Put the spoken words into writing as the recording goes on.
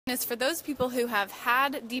is for those people who have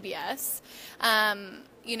had DBS,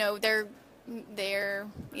 you know, they're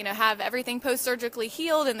you know, have everything post-surgically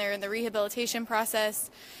healed and they're in the rehabilitation process.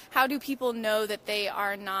 How do people know that they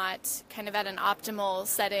are not kind of at an optimal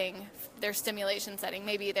setting, their stimulation setting?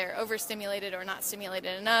 Maybe they're overstimulated or not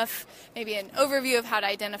stimulated enough. Maybe an overview of how to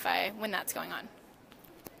identify when that's going on.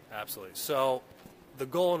 Absolutely. So the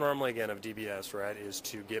goal normally, again, of DBS, right, is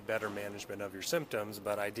to get better management of your symptoms,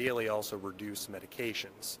 but ideally also reduce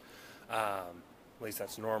medications. At least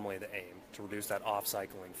that's normally the aim, to reduce that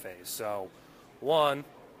off-cycling phase. So one,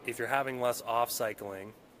 if you're having less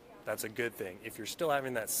off-cycling, that's a good thing. If you're still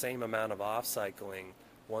having that same amount of off-cycling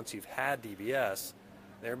once you've had DBS,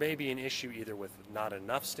 there may be an issue either with not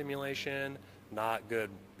enough stimulation, not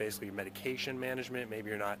good, basically, medication management.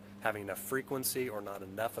 Maybe you're not having enough frequency or not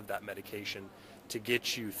enough of that medication to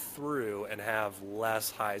get you through and have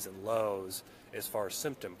less highs and lows as far as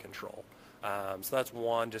symptom control. So that's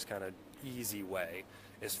one just kind of easy way.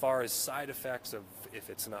 As far as side effects of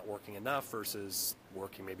if it's not working enough versus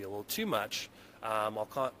working maybe a little too much,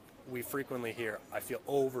 we frequently hear, I feel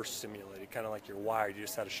overstimulated, kind of like you're wired, you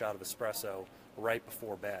just had a shot of espresso right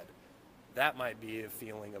before bed. That might be a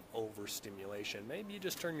feeling of overstimulation. Maybe you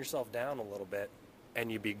just turn yourself down a little bit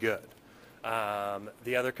and you'd be good.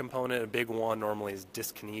 The other component, a big one normally, is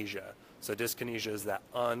dyskinesia. So dyskinesia is that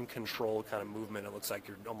uncontrolled kind of movement. It looks like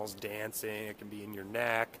you're almost dancing. It can be in your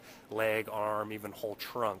neck, leg, arm, even whole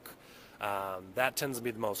trunk. That tends to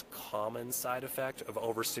be the most common side effect of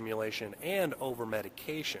overstimulation and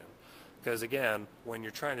over-medication. Because again, when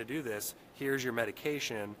you're trying to do this, here's your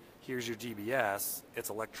medication, here's your DBS,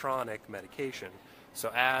 it's electronic medication.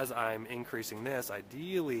 So as I'm increasing this,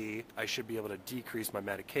 ideally, I should be able to decrease my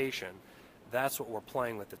medication. That's what we're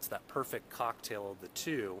playing with. It's that perfect cocktail of the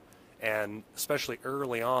two. And especially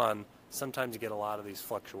early on, sometimes you get a lot of these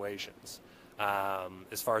fluctuations.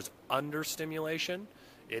 As far as understimulation,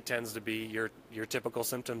 it tends to be your typical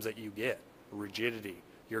symptoms that you get: rigidity,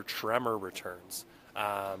 your tremor returns,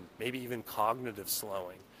 maybe even cognitive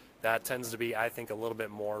slowing. That tends to be, I think, a little bit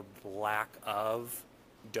more lack of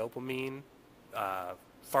dopamine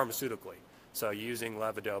pharmaceutically. So using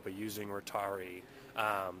levodopa, using Rotari,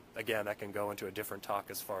 again, that can go into a different talk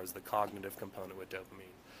as far as the cognitive component with dopamine.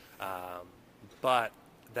 But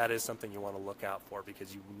that is something you want to look out for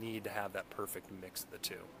because you need to have that perfect mix of the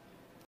two.